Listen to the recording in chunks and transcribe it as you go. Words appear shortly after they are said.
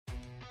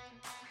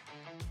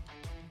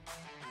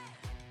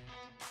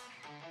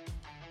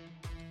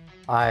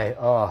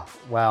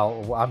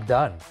Well, I'm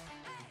done.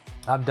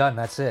 I'm done.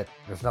 That's it.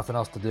 There's nothing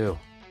else to do.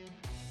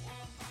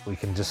 We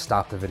can just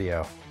stop the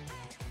video.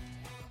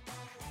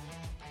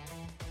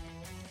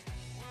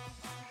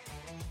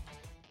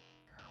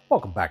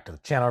 Welcome back to the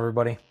channel,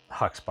 everybody.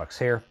 Huxbucks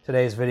here.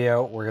 Today's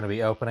video, we're going to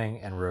be opening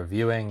and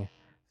reviewing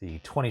the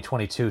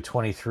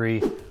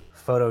 2022-23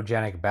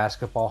 Photogenic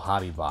Basketball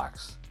Hobby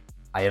box.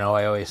 I know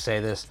I always say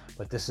this,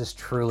 but this is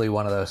truly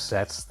one of those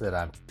sets that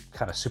I'm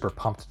kind of super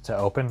pumped to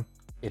open.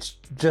 It's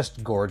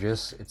just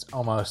gorgeous. It's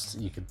almost,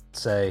 you could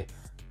say,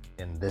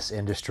 in this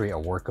industry, a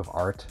work of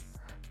art.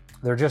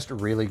 They're just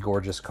really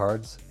gorgeous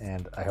cards,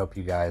 and I hope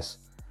you guys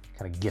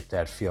kind of get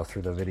that feel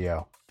through the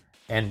video.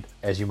 And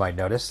as you might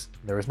notice,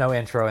 there was no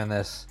intro in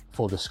this.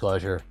 Full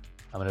disclosure,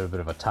 I'm in a bit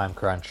of a time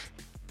crunch,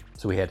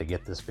 so we had to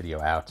get this video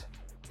out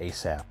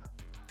ASAP.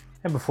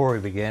 And before we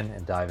begin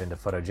and dive into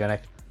Photogenic,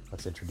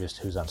 let's introduce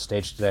who's on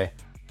stage today.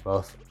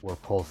 Both were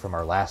pulled from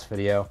our last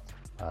video,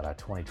 our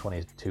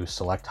 2022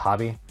 Select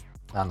Hobby.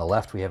 On the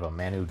left, we have a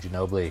Manu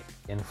Ginobili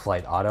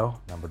in-flight auto,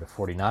 numbered to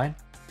 49.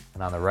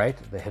 And on the right,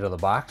 the hit of the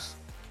box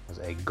was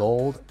a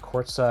gold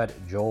courtside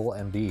Joel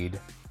Embiid,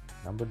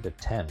 numbered to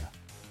 10.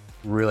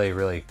 Really,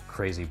 really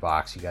crazy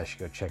box. You guys should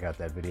go check out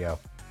that video.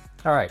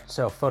 All right,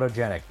 so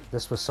Photogenic.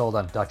 This was sold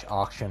on Dutch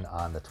auction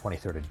on the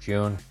 23rd of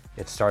June.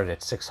 It started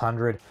at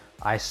 600.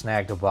 I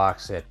snagged a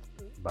box at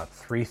about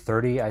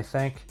 330, I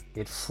think.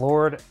 It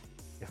floored,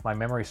 if my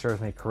memory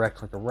serves me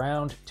correct, like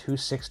around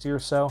 260 or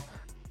so.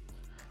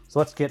 So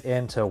let's get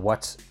into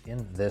what's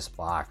in this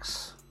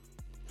box.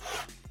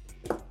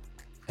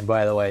 And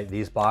by the way,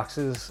 these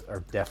boxes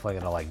are definitely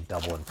gonna like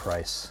double in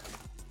price.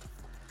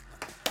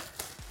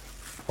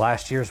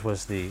 Last year's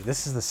was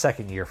this is the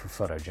second year for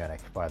Photogenic,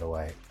 by the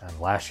way. And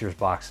last year's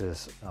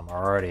boxes are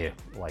already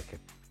like at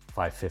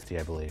 $550,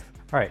 I believe.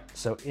 All right,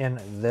 so in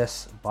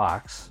this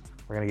box,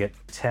 we're gonna get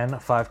 10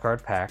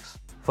 5-card packs.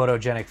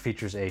 Photogenic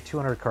features a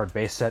 200-card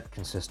base set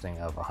consisting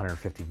of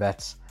 150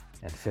 vets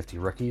and 50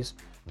 rookies.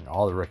 And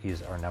all the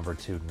rookies are numbered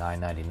to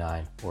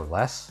 $9.99 or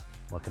less.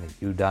 Looking at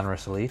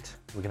Donruss Elite,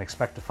 we can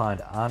expect to find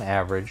on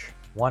average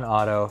 1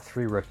 auto,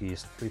 3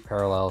 rookies, 3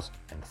 parallels,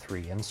 and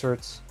 3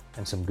 inserts.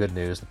 And some good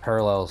news, the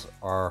parallels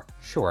are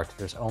short.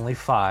 There's only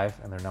 5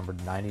 and they're numbered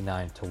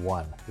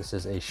 99-1. This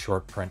is a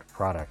short print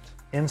product.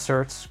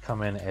 Inserts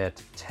come in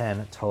at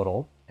 10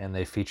 total, and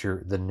they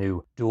feature the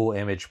new dual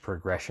image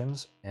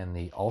progressions and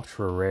the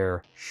ultra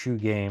rare Shoe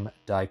Game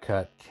die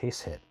cut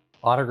case hit.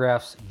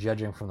 Autographs,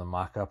 judging from the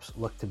mock-ups,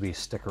 look to be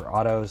sticker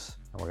autos,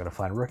 and we're gonna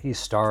find rookies,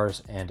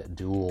 stars, and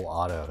dual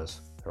autos.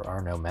 There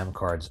are no mem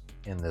cards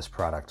in this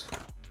product,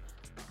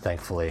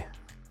 thankfully.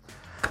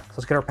 So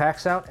let's get our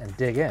packs out and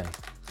dig in.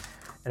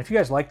 And if you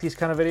guys like these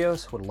kind of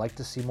videos, would like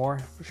to see more,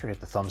 be sure to hit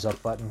the thumbs up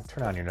button,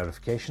 turn on your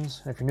notifications,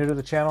 and if you're new to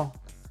the channel,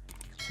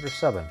 consider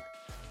subbing.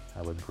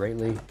 I would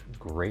greatly,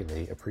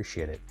 greatly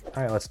appreciate it.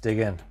 All right, let's dig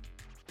in.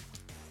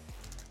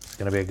 It's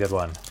gonna be a good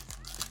one.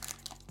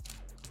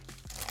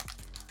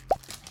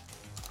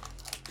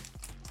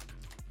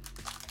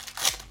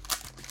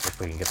 If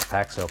we can get the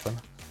packs open.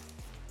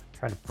 I'm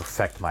trying to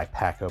perfect my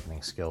pack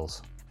opening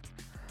skills.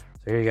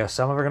 So here you go.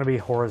 Some of them are gonna be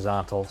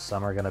horizontal,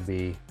 some are gonna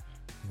be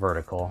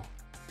vertical.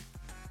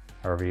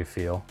 However you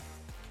feel.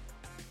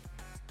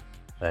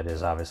 That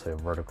is obviously a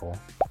vertical.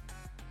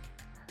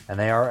 And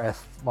they are a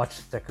much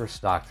thicker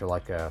stock. They're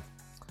like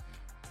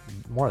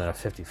more than a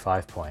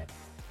 55 point.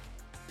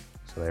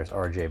 So there's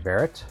RJ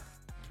Barrett.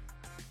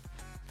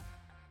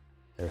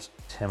 There's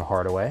Tim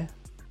Hardaway.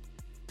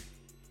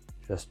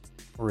 Just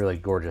really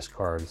gorgeous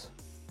cards.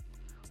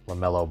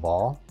 LaMelo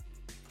Ball.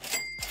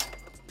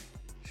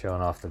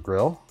 Showing off the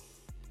grill.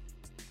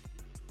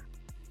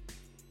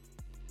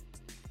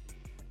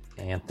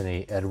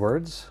 Anthony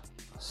Edwards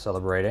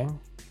celebrating,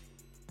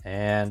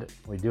 and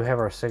we do have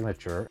our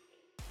signature.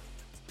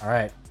 All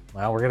right,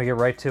 well, we're gonna get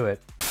right to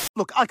it.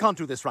 Look, I can't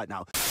do this right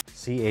now.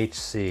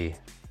 CHC,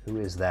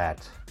 who is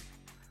that?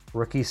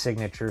 Rookie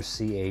signature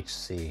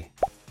CHC.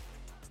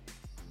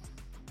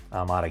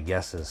 I'm out of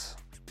guesses.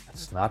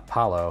 It's not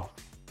Paolo.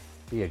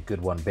 Be a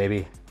good one,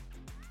 baby.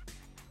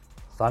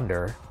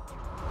 Thunder.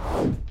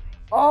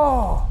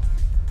 Oh!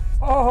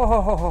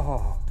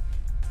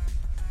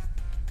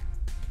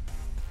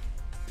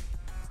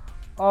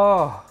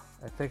 Oh,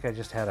 I think I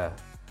just had a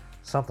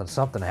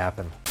something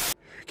happen.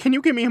 Can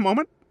you give me a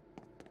moment?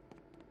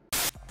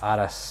 Out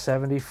of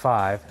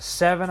 75,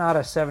 7 out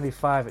of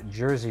 75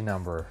 jersey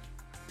number.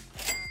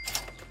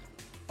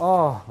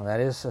 Oh, that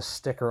is a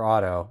sticker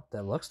auto.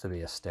 That looks to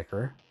be a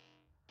sticker.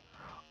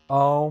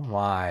 Oh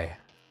my.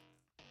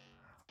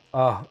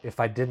 Oh,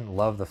 if I didn't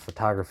love the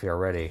photography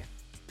already.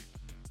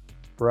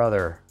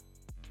 Brother.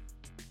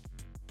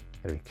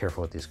 Gotta be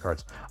careful with these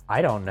cards.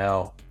 I don't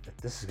know if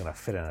this is gonna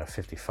fit in a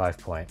 55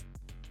 point.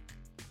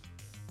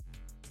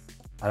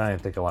 I don't even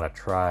think I want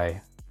to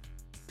try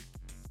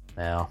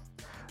now.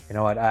 You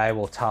know what? I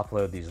will top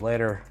load these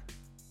later.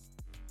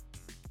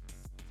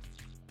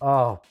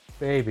 Oh,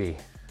 baby.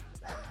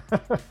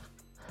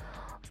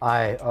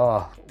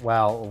 Wow,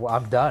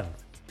 I'm done.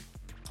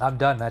 I'm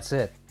done. That's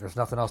it. There's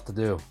nothing else to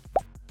do.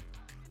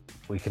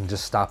 we can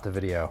just stop the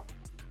video.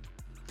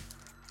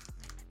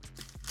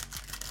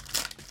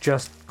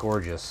 Just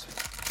gorgeous.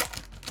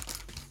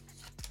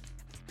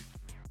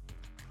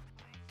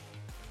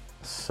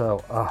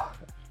 So,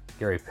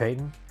 Gary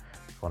Payton,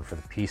 one for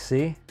the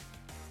PC.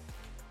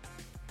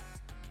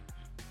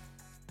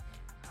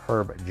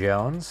 Herb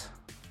Jones.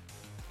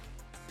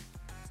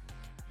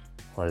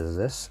 What is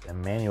this?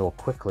 Emmanuel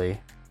Quickly.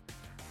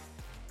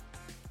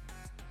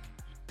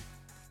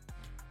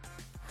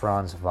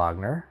 Franz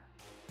Wagner.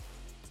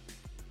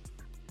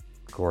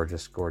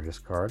 Gorgeous, gorgeous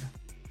card.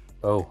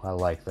 Oh, I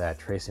like that.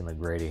 Tracy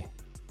McGrady.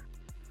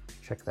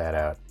 Check that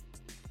out.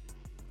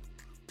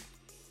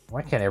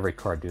 Why can't every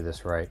card do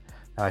this right?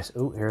 Nice.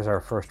 Ooh, here's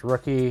our first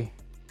rookie.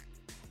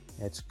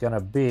 It's gonna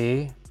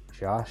be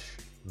Josh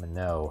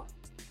Minot.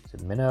 Is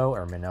it Minot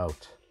or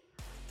Minot?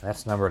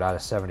 That's numbered out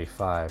of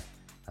 75.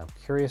 I'm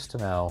curious to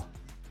know,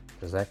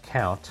 does that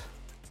count?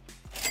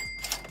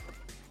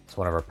 It's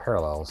one of our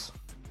parallels.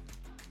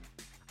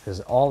 Because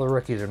all the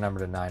rookies are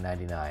numbered to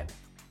 999,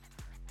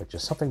 which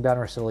is something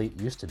Donruss Elite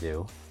used to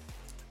do,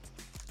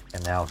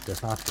 and now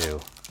does not do.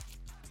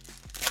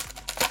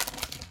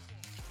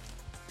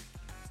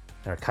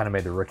 And it kind of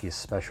made the rookies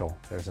special.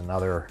 There's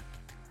another,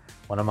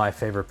 one of my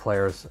favorite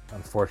players,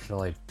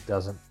 unfortunately,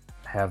 doesn't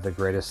have the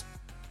greatest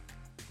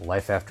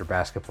life after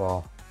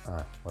basketball.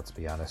 Let's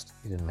be honest,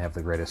 he didn't have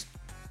the greatest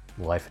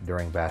life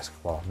during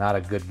basketball. Not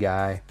a good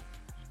guy,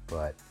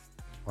 but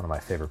one of my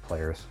favorite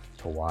players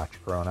to watch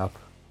growing up.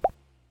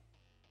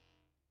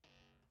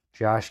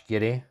 Josh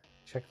Giddey,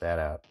 check that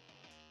out.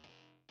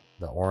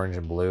 The orange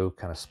and blue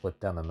kind of split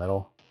down the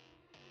middle.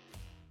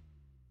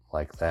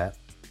 Like that.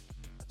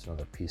 That's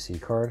another PC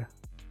card.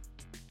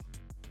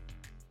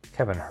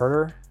 Kevin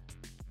Huerter.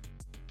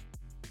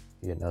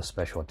 You get no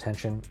special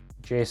attention.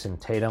 Jason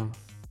Tatum.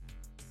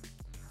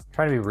 I'm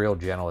trying to be real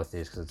gentle with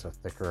these because it's a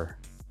thicker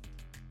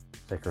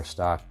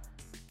stock.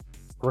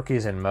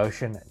 Rookies in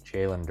motion,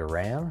 Jalen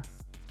Duran.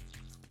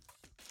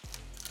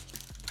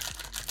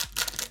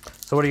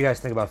 So what do you guys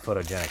think about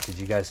Photogenic? Did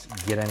you guys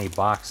get any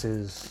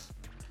boxes?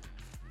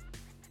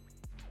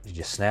 Did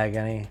you snag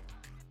any?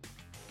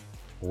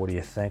 What do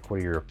you think? What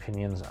are your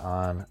opinions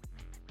on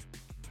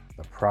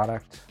the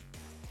product?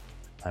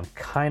 I'm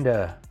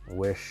kinda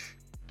wish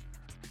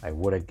I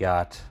would have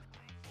got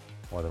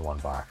more than one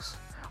box.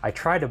 I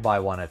tried to buy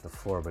one at the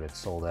floor, but it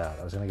sold out.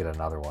 I was gonna get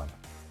another one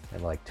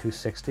at like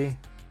 $260.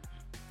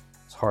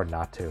 It's hard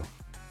not to.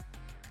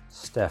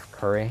 Steph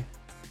Curry,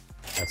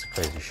 that's a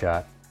crazy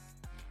shot.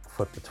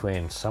 Foot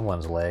between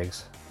someone's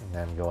legs and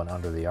then going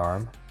under the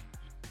arm.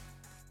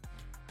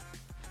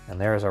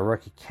 And there's our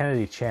rookie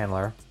Kennedy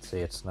Chandler. See,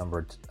 it's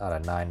numbered out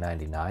of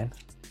 999.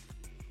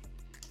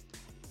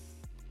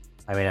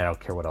 I mean, I don't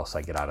care what else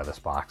I get out of this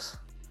box.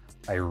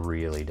 I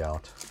really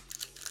don't.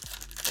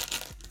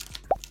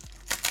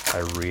 I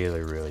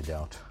really, really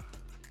don't.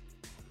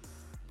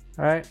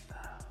 All right,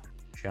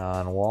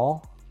 John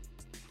Wall,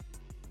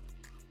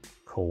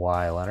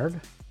 Kawhi Leonard,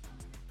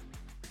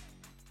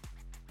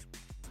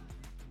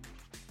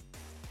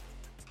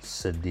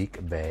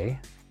 Sadiq Bey,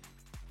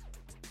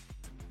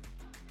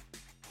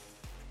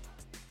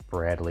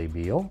 Bradley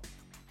Beal.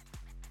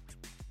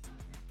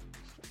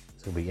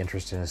 So it'll be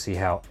interesting to see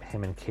how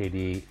him and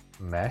KD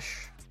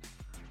mesh.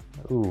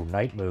 Ooh,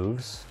 night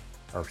moves,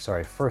 or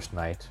sorry, first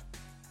night.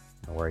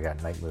 I don't know where I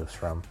got night moves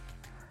from.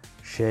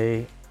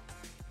 Shea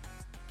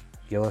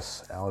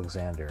Gillis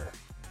Alexander.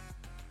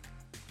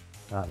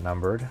 Not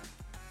numbered.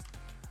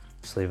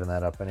 Just leaving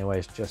that up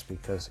anyways, just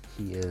because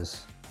he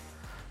is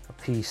a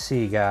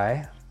PC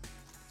guy.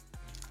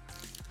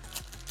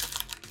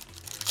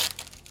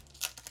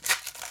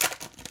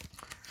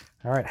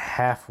 All right,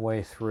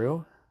 halfway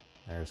through,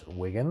 there's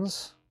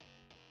Wiggins.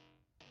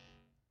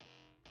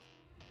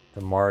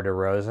 DeMar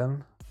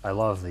DeRozan. I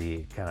love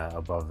the kind of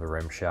above the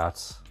rim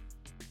shots.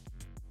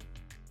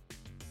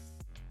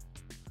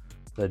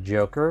 The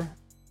Joker.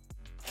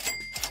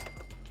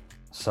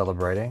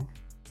 Celebrating.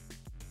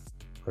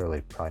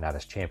 Clearly probably not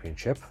his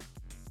championship.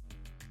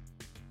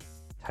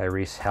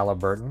 Tyrese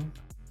Halliburton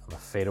on the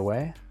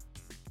fadeaway.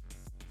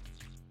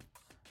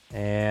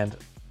 And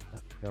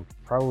going to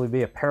probably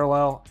be a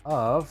parallel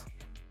of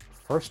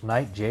first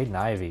night Jaden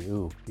Ivey.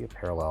 Ooh, be a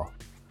parallel.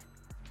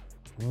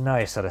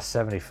 Nice out of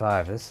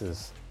 75. This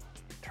is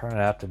turning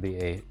out to be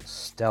a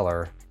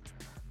stellar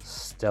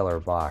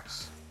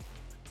box.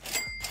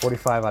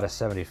 45 out of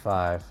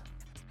 75.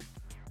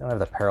 I don't have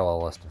the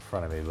parallel list in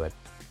front of me, but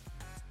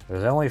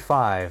there's only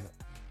 5,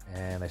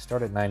 and they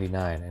start at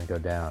 99 and go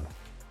down.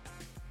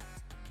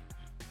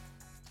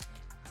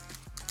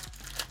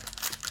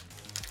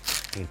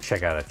 You can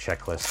check out a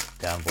checklist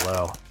down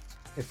below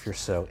if you're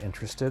so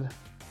interested. All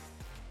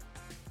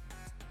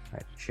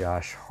right,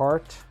 Josh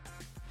Hart,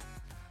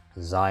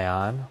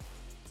 Zion.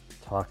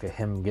 Talk of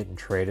him getting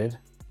traded.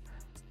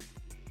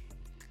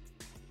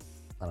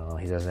 I don't know,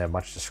 he doesn't have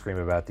much to scream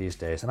about these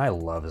days, and I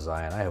love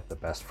Zion. I hope the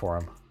best for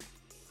him.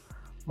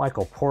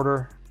 Michael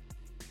Porter,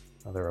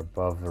 another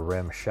above the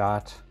rim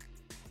shot.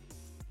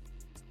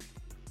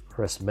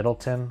 Chris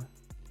Middleton,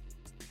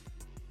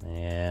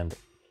 and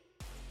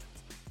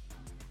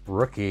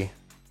rookie.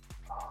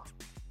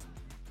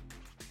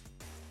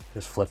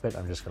 Just flip it.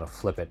 I'm just going to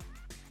flip it.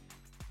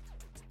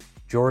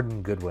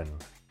 Jordan Goodwin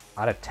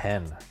out of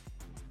 10.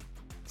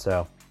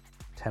 So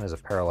 10 is a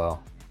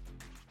parallel.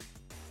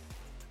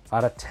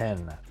 Out of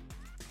 10.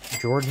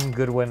 Jordan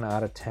Goodwin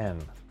out of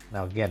 10.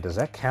 Now again, does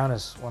that count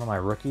as one of my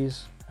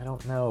rookies? I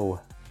don't know.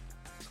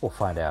 So we'll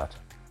find out.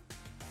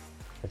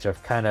 Which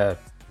I've kind of,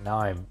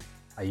 now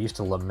I used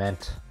to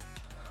lament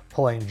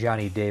pulling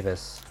Johnny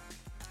Davis,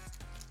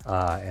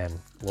 and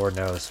Lord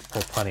knows,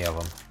 pull plenty of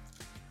them.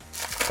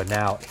 But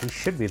now he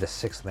should be the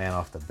sixth man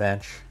off the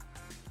bench.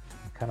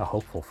 I'm kind of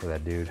hopeful for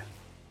that dude.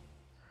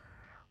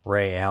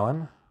 Ray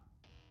Allen.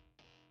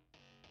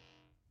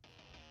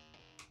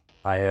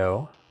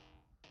 IO.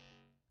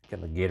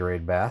 Getting the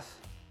Gatorade bath.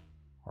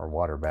 Or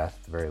water bath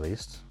at the very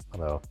least.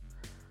 Although,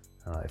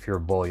 if you're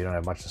a Bull, you don't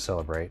have much to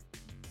celebrate.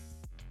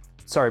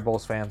 Sorry,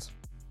 Bulls fans.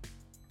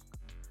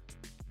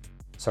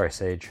 Sorry,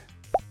 Sage.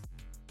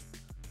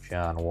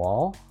 John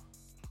Wall.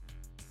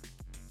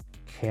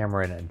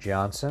 Cameron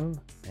Johnson.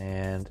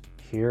 And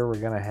here we're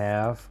going to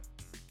have,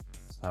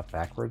 it's not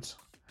backwards.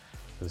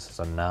 This is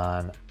a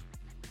non,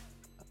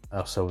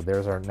 oh, so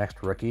there's our next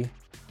rookie.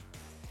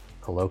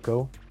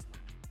 Koloko.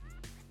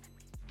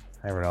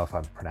 I never know if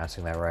I'm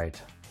pronouncing that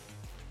right.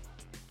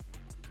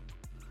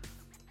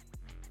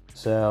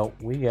 So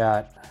we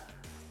got,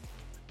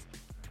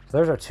 so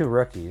there's our two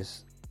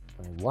rookies.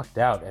 We lucked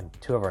out, and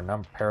two of our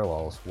number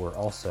parallels were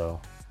also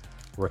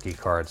rookie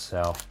cards.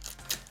 So,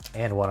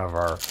 and one of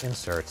our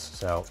inserts.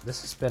 So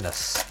this has been a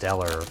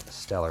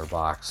stellar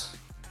box.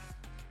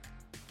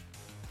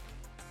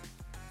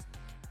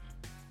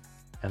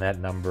 And that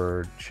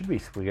numbered should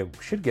be, we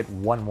should get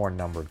one more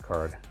numbered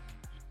card.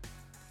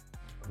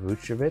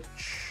 Vucevic,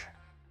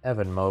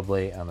 Evan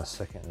Mobley on the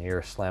second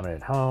year, slamming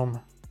it home.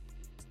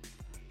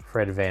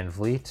 Fred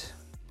VanVleet.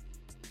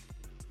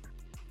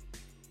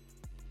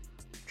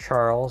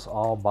 Charles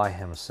all by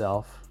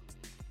himself.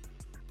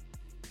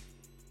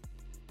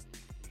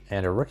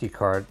 And a rookie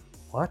card.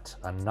 What?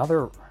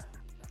 Another?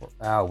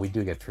 Oh, we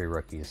do get three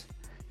rookies.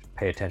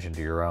 Pay attention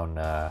to your own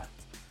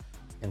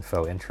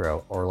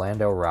intro.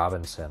 Orlando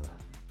Robinson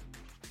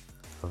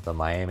of the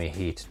Miami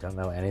Heat. Don't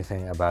know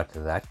anything about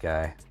that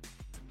guy.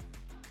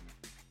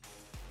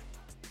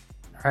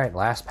 All right,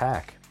 last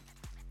pack.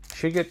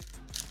 Should get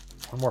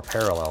one more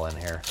parallel in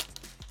here.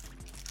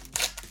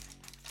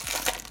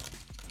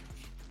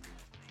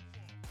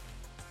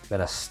 Been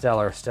a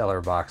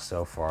stellar box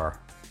so far.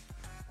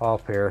 Paul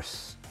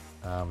Pierce,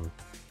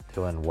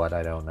 doing what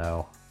I don't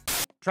know.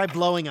 Try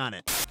blowing on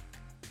it.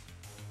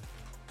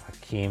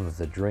 Hakeem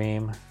the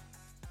Dream.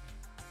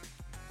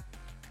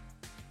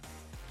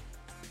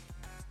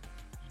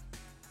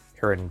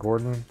 Aaron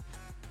Gordon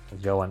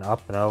going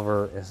up and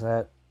over. Is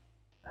that,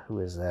 who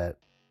is that?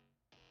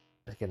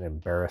 I'm getting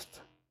embarrassed.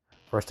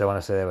 First I want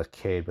to say that was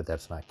Cade, but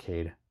that's not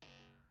Cade.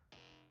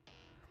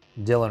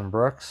 Dylan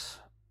Brooks,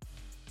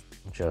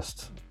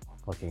 just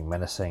looking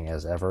menacing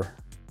as ever.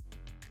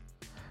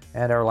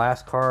 And our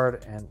last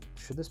card, and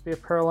should this be a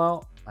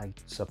parallel? I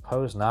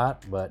suppose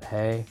not, but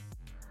hey,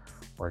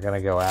 we're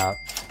gonna go out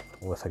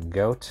with a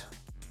GOAT,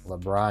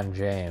 LeBron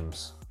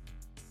James.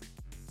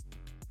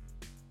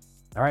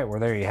 All right, well,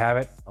 there you have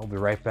it. I'll be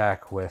right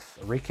back with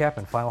a recap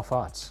and final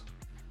thoughts.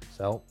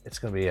 So it's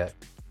gonna be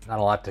not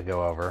a lot to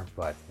go over,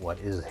 but what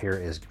is here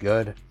is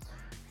good.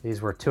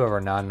 These were two of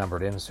our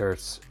non-numbered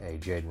inserts, a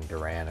Jaden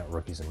Duran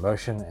Rookies in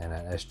Motion and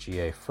an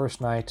SGA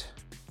First Night.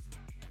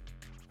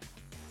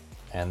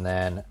 And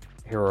then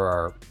here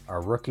are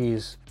our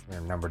rookies.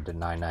 They're numbered to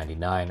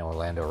 999,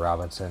 Orlando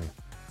Robinson,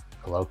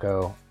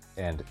 Koloko,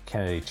 and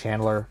Kennedy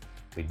Chandler.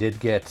 We did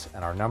get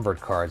on our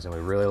numbered cards, and we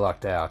really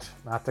lucked out.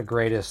 Not the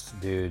greatest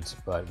dudes,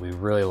 but we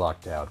really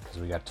lucked out because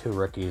we got two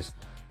rookies,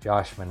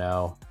 Josh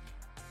Minot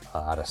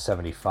out of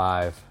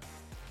 75,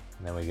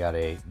 and then we got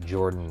a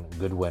Jordan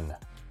Goodwin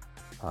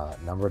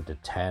numbered to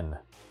 10.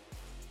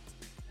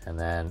 And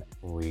then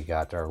we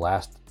got our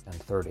last and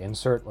third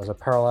insert was a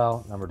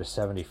parallel, numbered to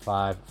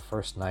 75,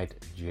 First Night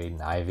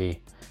Jaden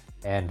Ivey.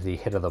 And the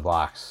hit of the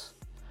box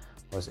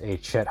was a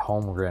Chet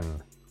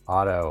Holmgren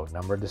auto,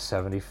 numbered to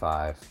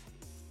 75.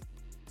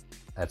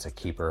 That's a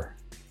keeper.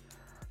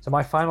 So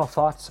my final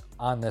thoughts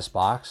on this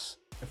box,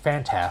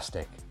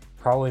 fantastic.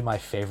 Probably my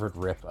favorite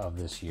rip of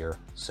this year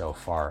so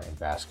far in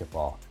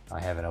basketball. I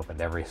haven't opened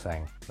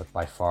everything, but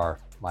by far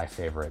my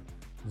favorite.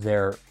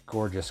 They're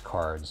gorgeous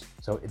cards.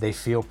 So they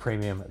feel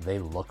premium, they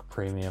look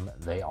premium,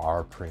 they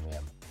are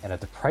premium. And at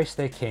the price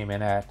they came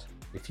in at,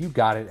 if you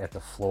got it at the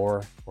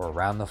floor or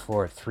around the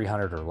floor at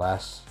 300 or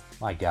less,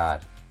 my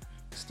God,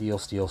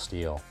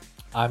 steal.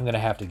 I'm gonna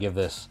have to give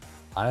this,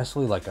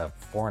 honestly, like a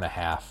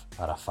 4.5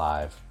 out of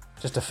 5.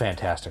 Just a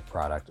fantastic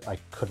product. I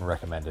couldn't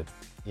recommend it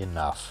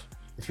enough.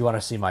 If you want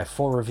to see my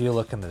full review,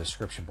 look in the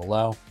description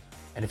below.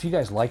 And if you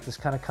guys like this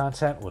kind of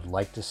content, would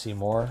like to see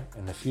more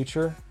in the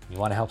future, you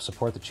want to help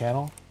support the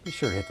channel, be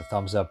sure to hit the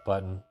thumbs up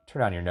button,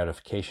 turn on your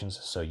notifications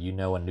so you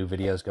know when new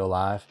videos go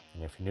live.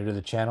 And if you're new to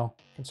the channel,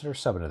 consider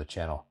subbing to the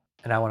channel.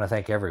 And I want to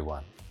thank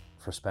everyone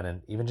for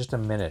spending even just a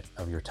minute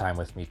of your time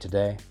with me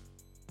today.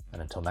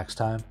 And until next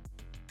time,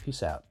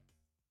 peace out.